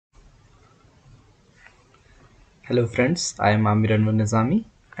Hello friends, I am Amir Nizami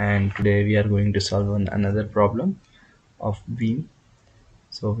and today we are going to solve another problem of beam.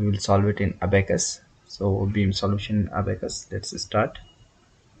 So we will solve it in Abaqus. So beam solution in Abaqus. Let's start.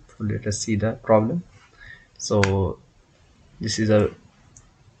 So let us see the problem. So this is a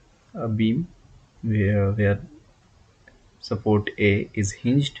beam where support A is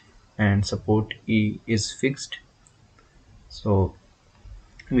hinged and support E is fixed. So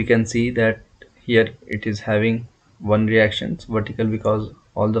we can see that here it is having one reaction vertical because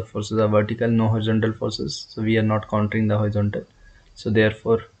all the forces are vertical, no horizontal forces, so we are not countering the horizontal, so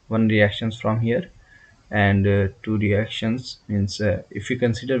therefore one reactions from here and two reactions means if you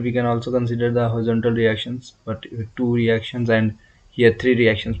consider, we can also consider the horizontal reactions, but two reactions and here three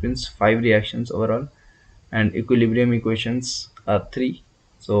reactions means five reactions overall, and equilibrium equations are 3,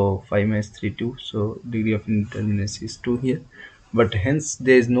 so 5 minus 3 2, so degree of indeterminacy is 2 here, but hence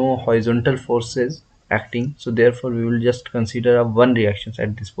there is no horizontal forces acting, so therefore we will just consider a one reactions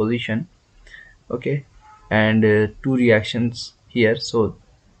at this position. Okay, and two reactions here, so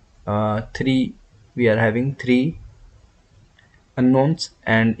three, we are having three unknowns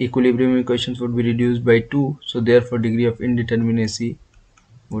and equilibrium equations would be reduced by 2, so therefore would be degree of indeterminacy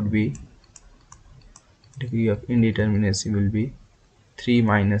will be 3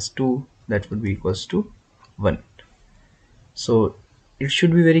 minus 2, that would be equals to 1. So it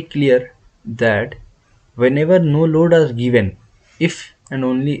should be very clear that whenever no load are given, if and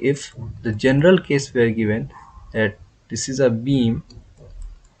only if the general case were given that this is a beam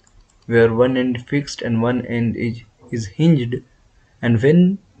where one end fixed and one end is hinged, and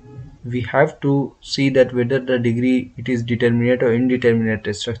when we have to see that whether the degree it is determinate or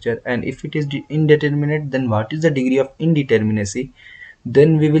indeterminate structure, and if it is indeterminate, then what is the degree of indeterminacy,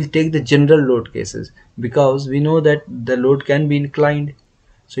 then we will take the general load cases, because we know that the load can be inclined,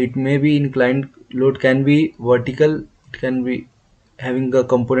 so it may be inclined, load can be vertical, it can be having the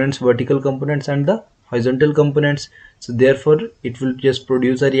components, vertical components and the horizontal components, so therefore it will just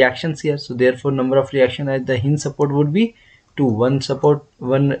produce a reactions here, so therefore number of reaction at the hinge support would be 2, one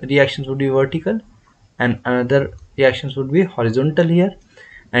reactions would be vertical and another reactions would be horizontal here,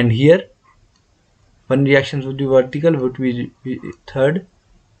 and here one reactions would be vertical, would be third,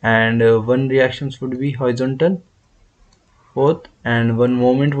 and one reactions would be horizontal fourth, and one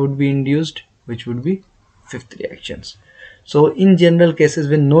moment would be induced, which would be fifth reactions. So in general cases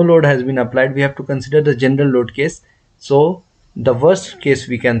when no load has been applied, we have to consider the general load case, so the worst case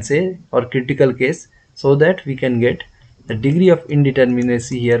we can say, or critical case, so that we can get the degree of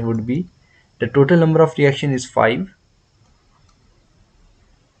indeterminacy here would be the total number of reaction is 5,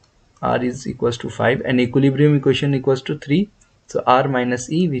 R is equals to 5, and equilibrium equation equals to 3, so R minus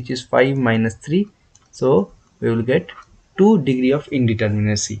E, which is 5 minus 3, so we will get 2 degree of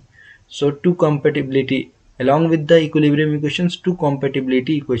indeterminacy. So two compatibility, along with the equilibrium equations, two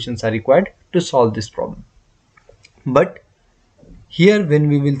compatibility equations are required to solve this problem. But here when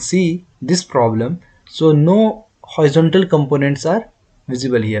we will see this problem, so no horizontal components are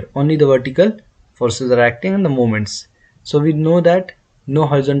visible here, only the vertical forces are acting and the moments, so we know that no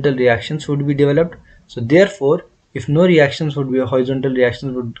horizontal reactions would be developed, so therefore if no reactions would be, horizontal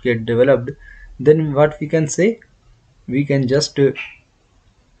reactions would get developed, then what we can say, we can just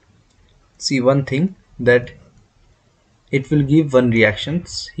see one thing, that it will give one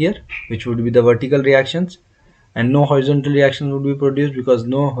reactions here, which would be the vertical reactions, and no horizontal reactions would be produced because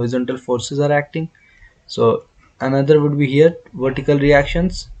no horizontal forces are acting. So another would be here vertical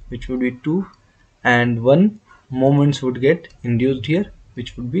reactions, which would be 2, and one moments would get induced here,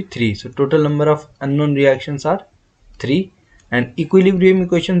 which would be 3. So total number of unknown reactions are 3. And equilibrium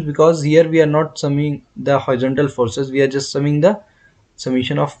equations, because here we are not summing the horizontal forces, we are just summing the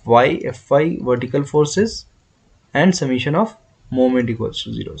summation of y fy vertical forces and summation of moment equals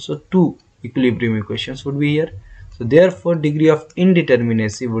to 0. So two equilibrium equations would be here. So therefore degree of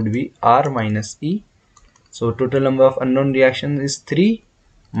indeterminacy would be R minus E. So total number of unknown reactions is 3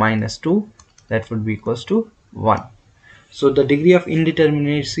 minus 2, that would be equals to 1. So the degree of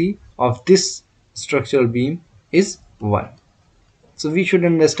indeterminacy of this structural beam is 1. So we should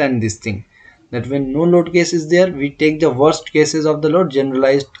understand this thing, that when no load case is there, we take the worst cases of the load,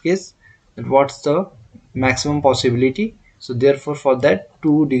 generalized case, that what's the maximum possibility, so therefore for that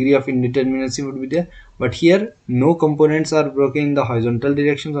 2 degree of indeterminacy would be there. But here no components are broken in the horizontal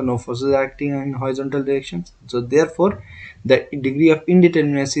directions, or no forces are acting in horizontal directions, so therefore the degree of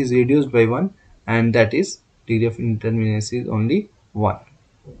indeterminacy is reduced by 1, and that is degree of indeterminacy is only 1.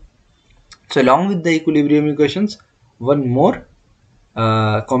 So along with the equilibrium equations, one more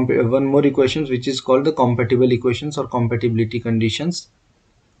equations, which is called the compatible equations or compatibility conditions.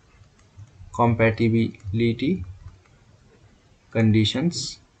 Compatibility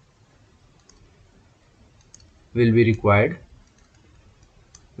conditions will be required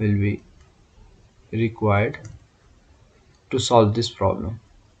will be required to solve this problem.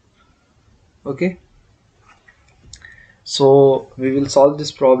 Okay, so we will solve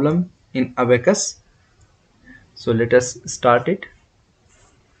this problem in Abaqus. So let us start it.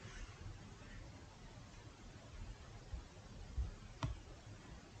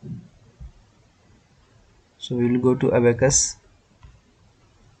 So we will go to Abaqus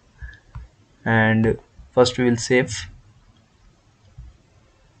and first we will save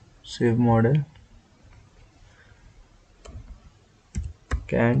model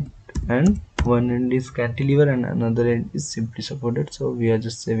can't, and one end is cantilever and another end is simply supported, so we are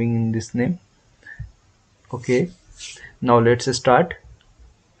just saving in this name. Okay, now let's start.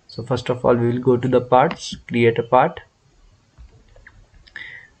 So first of all we will go to the parts, create a part,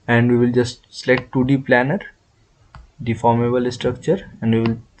 and we will just select 2D planar deformable structure, and we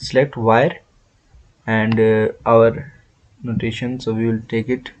will select wire and our notation, so we will take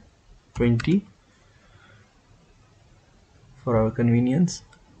it 20 for our convenience.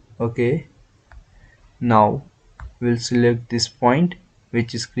 Okay, now we'll select this point,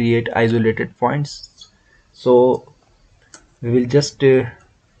 which is create isolated points. So we will just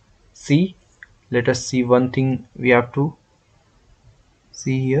see, let us see one thing we have to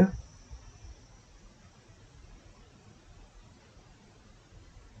see here.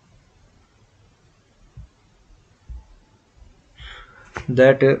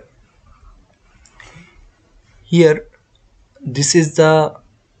 That here this is the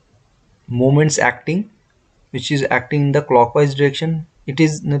moments acting, which is acting in the clockwise direction. It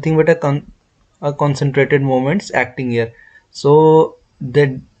is nothing but a concentrated moments acting here. So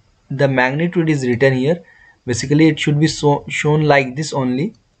the magnitude is written here. Basically it should be shown like this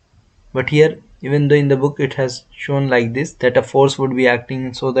only, but here even though in the book it has shown like this, that a force would be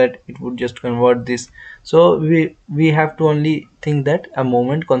acting, so that it would just convert this. So we have to only think that a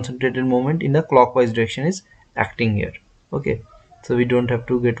moment, concentrated moment in the clockwise direction is acting here. Okay, so we don't have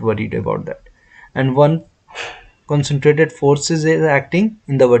to get worried about that. And one concentrated force is acting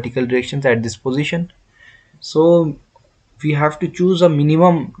in the vertical directions at this position. So we have to choose a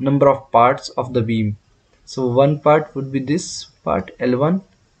minimum number of parts of the beam. So one part would be this part L1,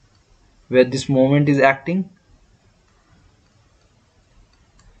 where this moment is acting,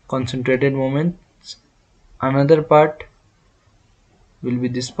 concentrated moments. Another part will be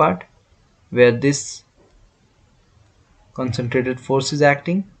this part, where this concentrated force is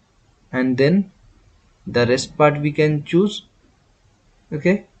acting, and then the rest part we can choose.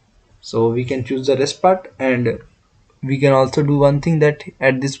 Okay, so we can choose the rest part, and we can also do one thing, that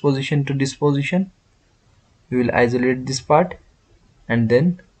at this position to this position we will isolate this part, and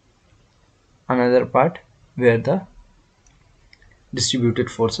then another part where the distributed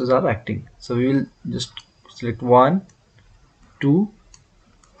forces are acting. So we will just select 1, 2,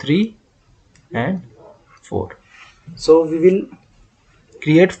 3 and 4. So we will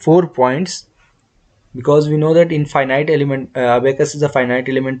create 4 points, because we know that in finite element Abaqus is a finite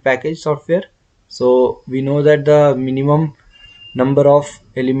element package software. So we know that the minimum number of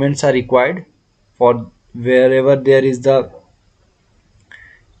elements are required for wherever there is the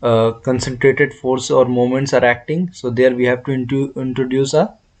concentrated force or moments are acting. So there we have to introduce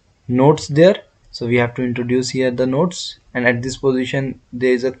a nodes there. So we have to introduce here the nodes, and at this position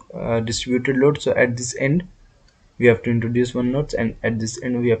there is a distributed load. So at this end we have to introduce one nodes, and at this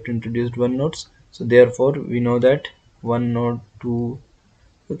end we have to introduce one nodes. So therefore we know that one node, two,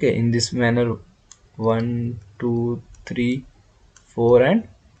 okay, in this manner 1, 2, 3, 4 and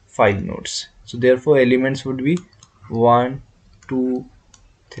 5 nodes. So therefore elements would be 1, 2,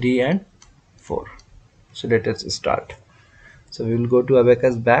 3 and 4. So let us start. So we will go to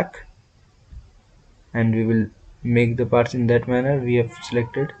Abaqus back, and we will make the parts in that manner we have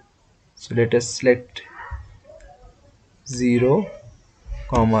selected. So let us select 0,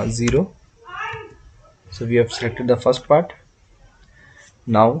 0. So we have selected the first part.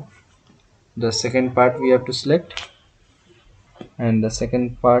 Now the second part we have to select, and the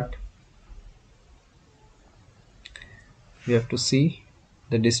second part we have to see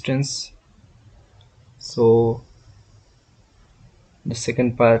the distance. So the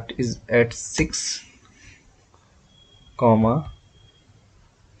second part is at 6,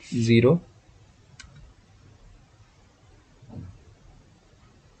 0.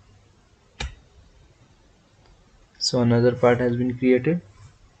 So another part has been created.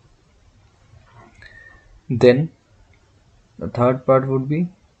 Then the third part would be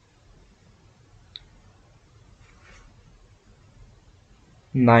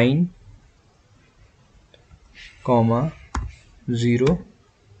 9, 0.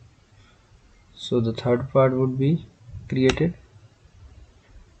 So the third part would be created,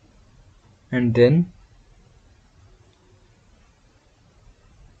 and then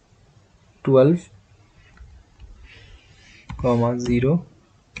 12 comma 0,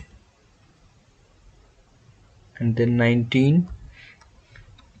 and then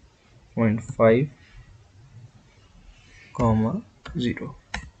 19.5 comma 0.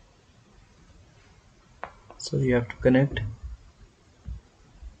 So you have to connect.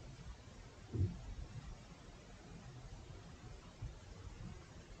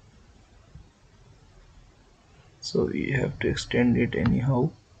 So we have to extend it anyhow.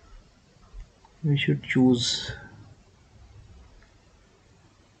 We should choose,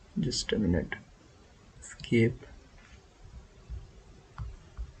 just a minute, escape.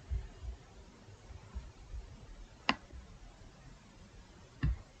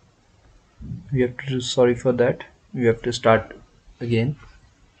 We have to, sorry for that, we have to start again.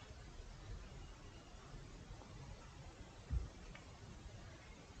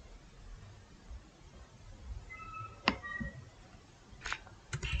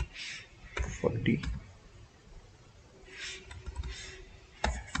 Forty,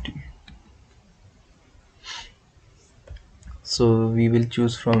 50. So we will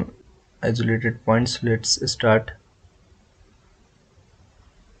choose from isolated points. Let's start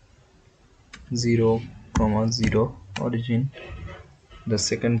 0 comma 0 origin. The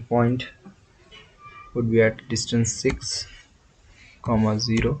second point would be at distance 6 comma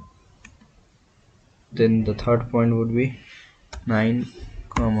 0. Then the third point would be 9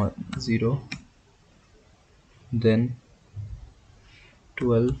 comma 0. Then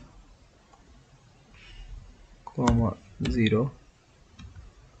 12 comma 0.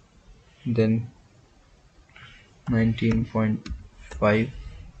 Then 19.5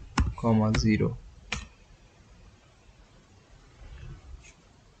 comma 0.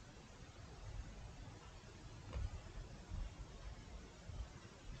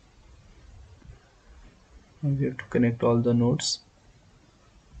 Now we have to connect all the nodes.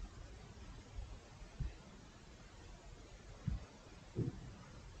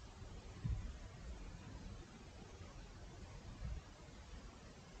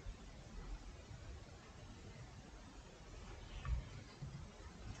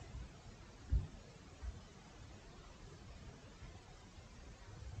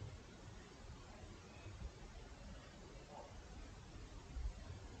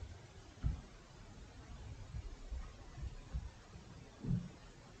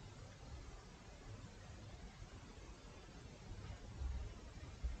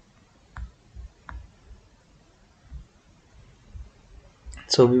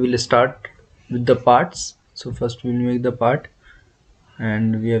 So we will start with the parts. So first we will make the part,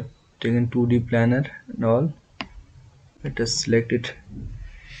 and we have taken 2D planner and all. Let us select it,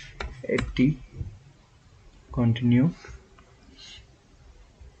 80, continue.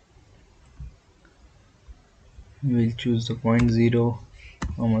 We will choose the point 0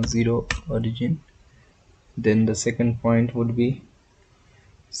 comma 0 origin. Then the second point would be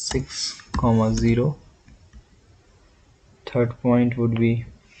 6 comma 0. Third point would be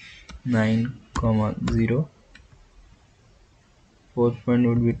 9 comma 0. Fourth point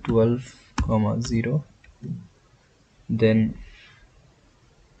would be 12 comma 0. Then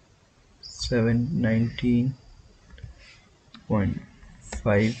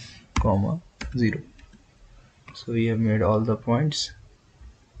 19.5 comma 0. So we have made all the points.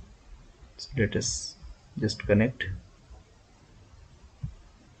 So let us just connect.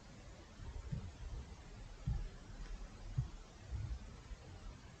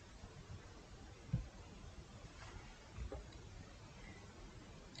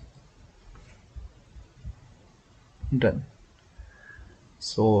 Done.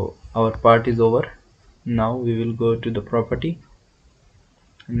 So our part is over. Now we will go to the property,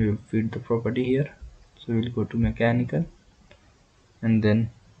 and we will feed the property here. So we will go to mechanical, and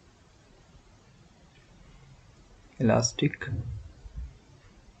then elastic.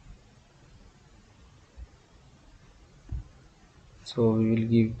 So we will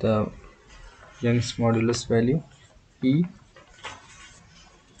give the Young's modulus value E,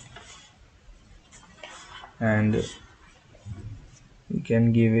 and we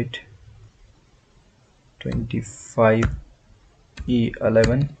can give it 25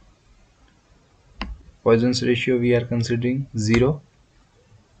 E11. Poisson's ratio we are considering 0.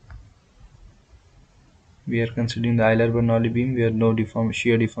 We are considering the Euler-Bernoulli beam where no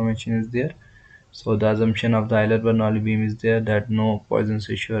shear deformation is there. So the assumption of the Euler-Bernoulli beam is there that no Poisson's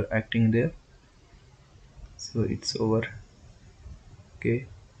ratio are acting there. So it's over. Okay.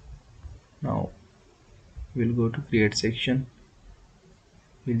 Now we'll go to create section.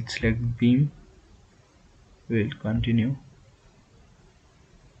 We'll select beam, we'll continue,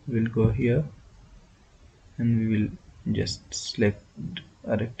 we'll go here and we will just select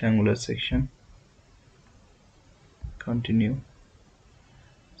a rectangular section, continue.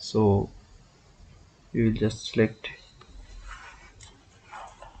 So we will just select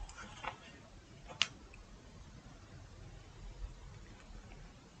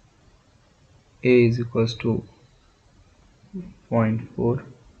A is equals to 0.4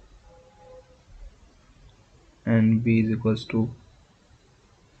 and B is equals to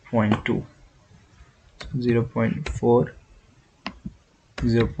 0.2. 0.4,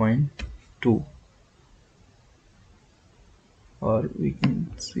 0.2, or we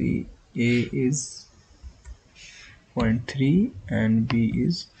can see A is 0.3 and B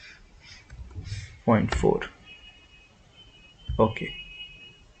is 0.4. Okay.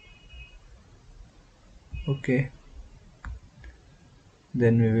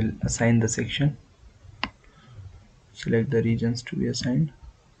 Then we will assign the section, select the regions to be assigned.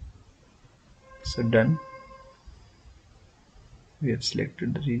 So done, we have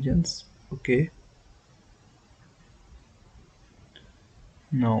selected the regions. Okay,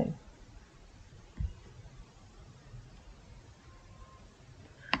 now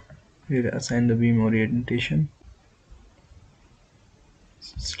we will assign the beam orientation.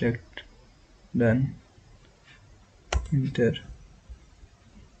 Select, done, enter.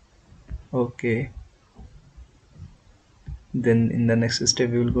 Okay, then in the next step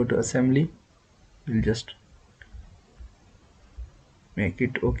we will go to assembly. We'll just make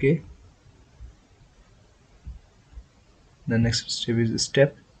it okay. The next step is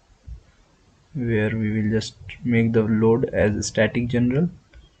step where we will just make the load as static general.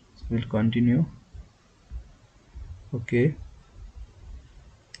 So we'll continue. Okay,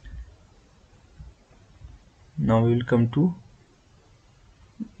 now we will come to,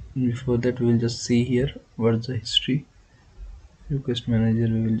 before that we will just see here what's the history. Request manager,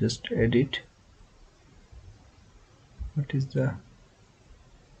 we will just edit. What is the,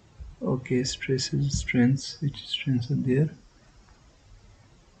 okay, stresses, strains, which strains are there?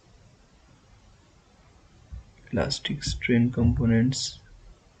 Elastic strain components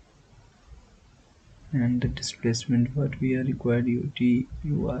and the displacement what we are required, UT,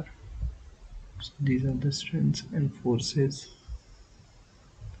 UR. So these are the strains and forces,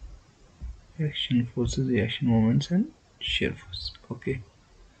 action forces, reaction moments and shear force.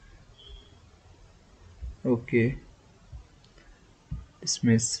 Okay,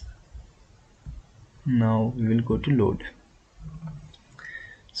 dismiss. Now we will go to load.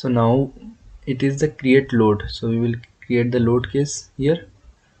 So now it is the create load, so we will create the load case here.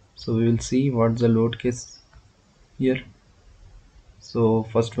 So we will see what's the load case here. So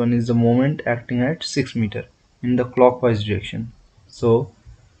first one is the moment acting at 6 meter in the clockwise direction. So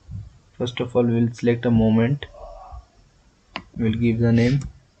first of all we will select a moment, we will give the name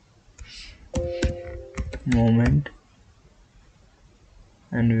moment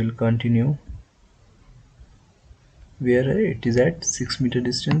and we will continue where it is at 6 meter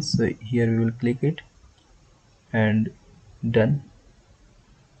distance. So here we will click it and done,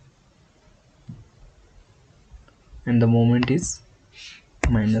 and the moment is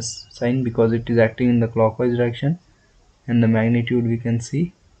minus sign because it is acting in the clockwise direction, and the magnitude we can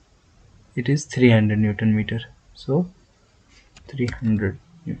see it is 300 Newton meter. So 300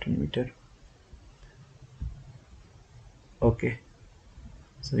 Newton meter. Okay,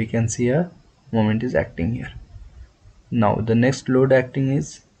 so we can see a moment is acting here. Now the next load acting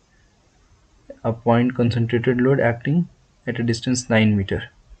is a point concentrated load acting at a distance 9 meter.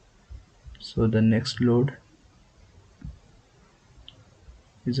 So the next load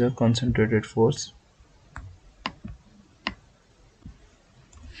is a concentrated force.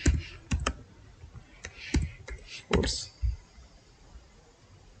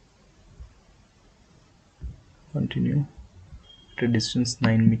 Continue at a distance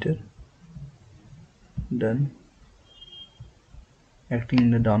 9 meter. Done. Acting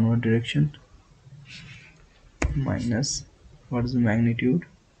in the downward direction. Minus, what is the magnitude?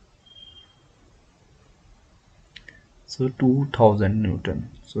 So 2000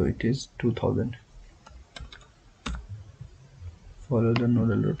 Newton. So it is 2000. Follow the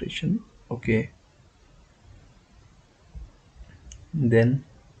nodal rotation. Okay. Then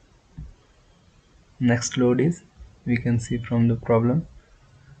next load is, we can see from the problem,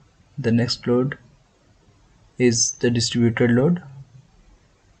 the next load is the distributed load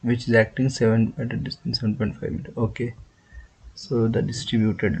which is acting 7 at a distance 7.5 meter. Okay, so the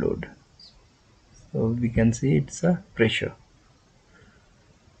distributed load, so we can see it's a pressure.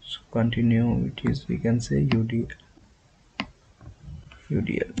 So continue, it is, we can say UD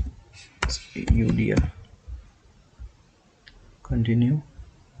UDL, UDL, continue.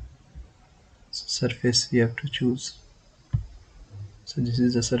 So surface we have to choose. So this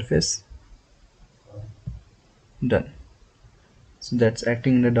is the surface. Done. So that's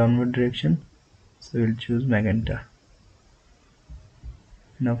acting in the downward direction. So we'll choose magenta.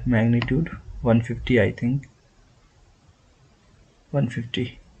 Enough magnitude 150, I think.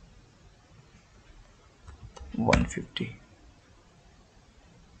 150. 150.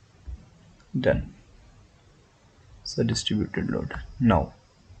 Done. So distributed load. Now,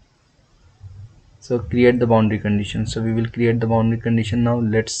 so create the boundary condition. So we will create the boundary condition now.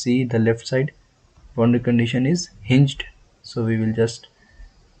 Let's see the left side. Boundary condition is hinged. So we will just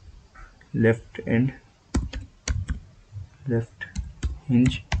left end, left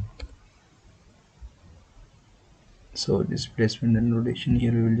hinge. So displacement and rotation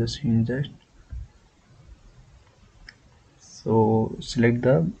here we will just hinge that. So select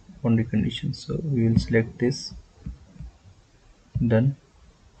the boundary condition. So we will select this. Done.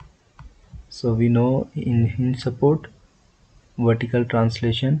 So we know in hinge support vertical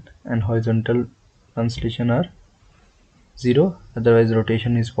translation and horizontal translation are 0, otherwise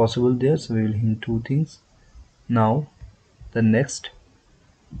rotation is possible there. So we will hint two things. Now the next,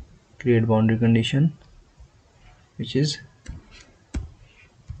 create boundary condition, which is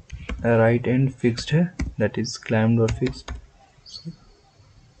a right end fixed है, that is clamped or fixed. So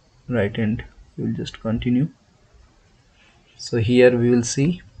right end we will just continue. So here we will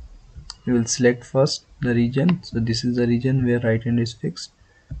see, we will select first the region. So this is the region where right end is fixed.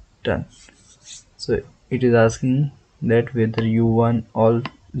 Done. So it is asking that whether you want all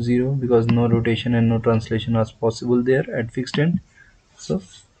 0, because no rotation and no translation was possible there at fixed end. So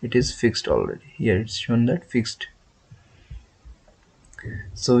it is fixed already. Here it's shown that fixed.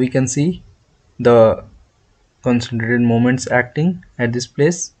 So we can see the concentrated moments acting at this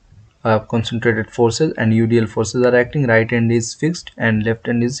place, concentrated forces and UDL forces are acting. Right end is fixed and left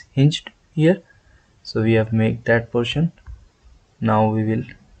end is hinged here. So we have made that portion. Now we will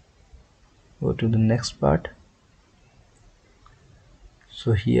go to the next part.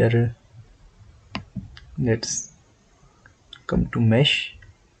 So here let's come to mesh.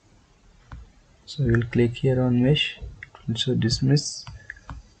 So we will click here on mesh. So dismiss.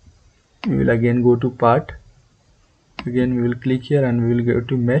 We will again go to part. Again we will click here and we will go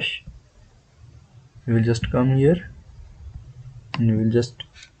to mesh. We will just come here and we will just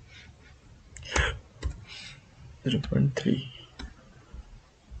 0.3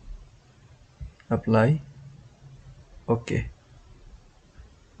 apply. Okay.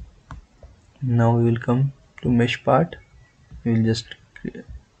 Now we will come to mesh part. We will just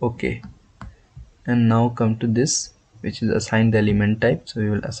okay, and now come to this, which is assign the element type. So we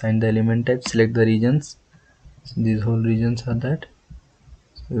will assign the element type, select the regions. So these whole regions are that.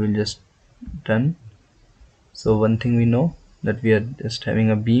 So we will just done. So one thing we know, that we are just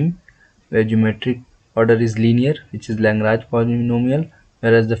having a beam where geometric order is linear, which is Lagrange polynomial,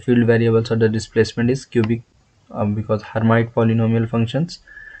 whereas the field variables or the displacement is cubic, because Hermite polynomial functions.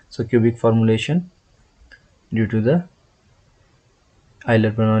 So cubic formulation due to the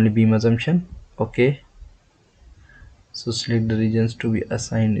Euler-Bernoulli beam assumption. Okay. So select the regions to be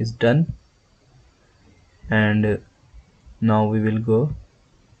assigned is done, and now we will go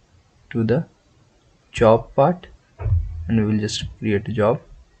to the job part and we will just create a job.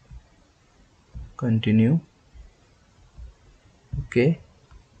 Continue. Okay,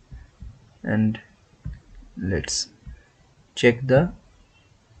 and let's check the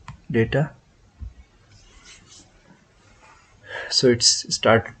data. So it's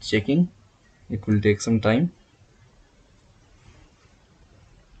started checking. It will take some time.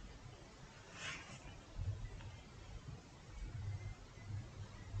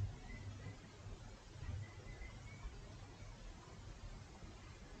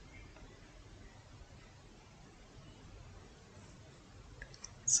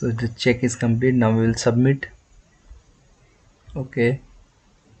 So the check is complete. Now we will submit. Okay,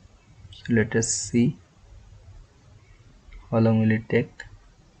 so let us see how long will it take.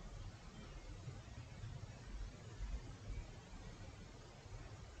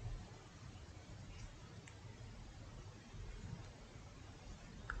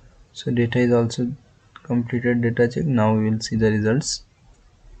 So data is also completed, data check. Now we will see the results.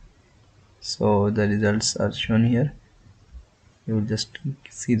 So the results are shown here. You will just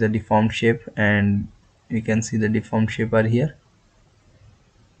see the deformed shape, and you can see the deformed shape are here.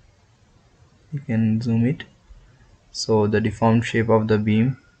 You can zoom it. So the deformed shape of the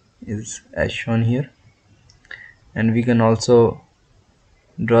beam is as shown here, and we can also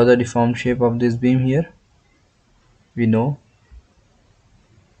draw the deformed shape of this beam here. We know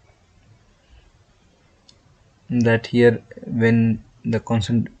that here when the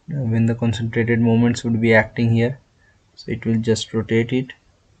concentrated moments would be acting here, so it will just rotate it,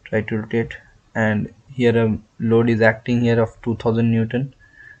 try to rotate, and here a load is acting here of 2000 Newton,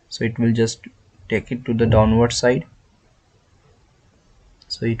 so it will just take it to the downward side,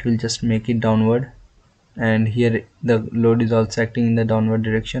 so it will just make it downward, and here the load is also acting in the downward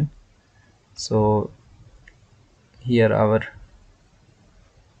direction. So here our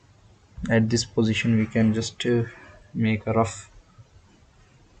at this position we can just make a rough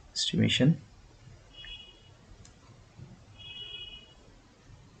estimation.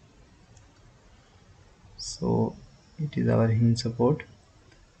 So it is our hinge support,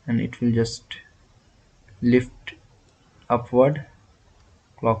 and it will just lift upward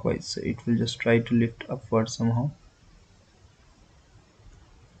clockwise, so it will just try to lift upward somehow.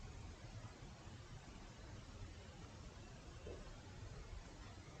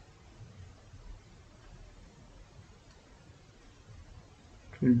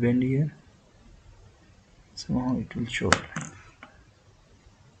 It will bend here, somehow it will show.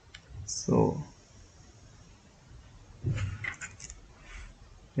 So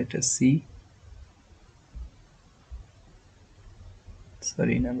let us see.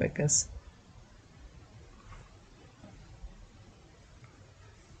 Sorry, in Abaqus.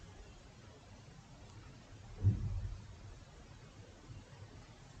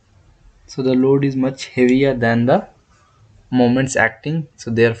 So the load is much heavier than the moments acting,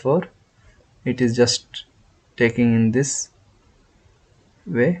 so therefore it is just taking in this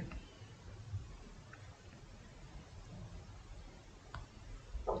way.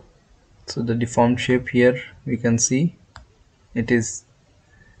 So the deformed shape here we can see it is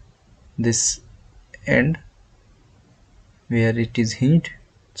this end where it is hinged,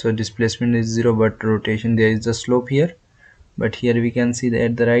 so displacement is 0 but rotation there is a slope here, but here we can see that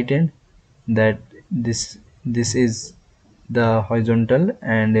at the right end that this is the horizontal,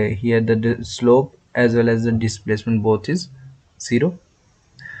 and here the slope as well as the displacement both is 0.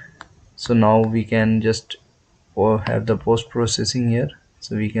 So now we can just have the post processing here,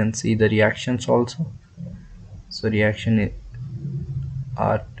 so we can see the reactions also. So reaction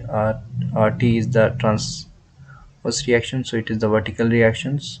R, R, RT is the transverse reaction, so it is the vertical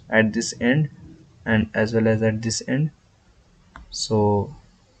reactions at this end and as well as at this end. So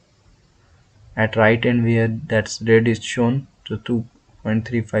at right end where that's red is shown, so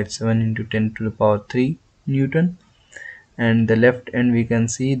 2.357 into 10 to the power 3 Newton, and the left end we can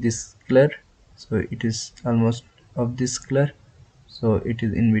see this color, so it is almost of this color, so it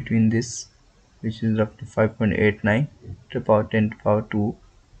is in between this, which is roughly 5.89 to the power 10 to the power 2.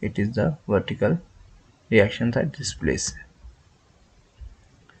 It is the vertical reactions at this place.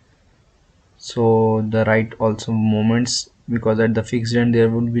 So the right also moments, because at the fixed end there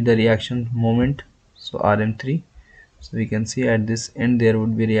would be the reaction moment, so rm3, so we can see at this end there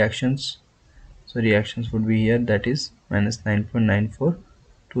would be reactions, so reactions would be here, that is minus 9.942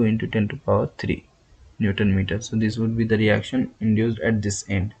 into 10 to the power 3 Newton meter. So this would be the reaction induced at this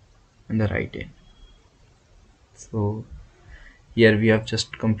end and the right end. So here we have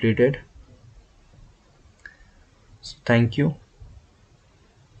just completed. So thank you.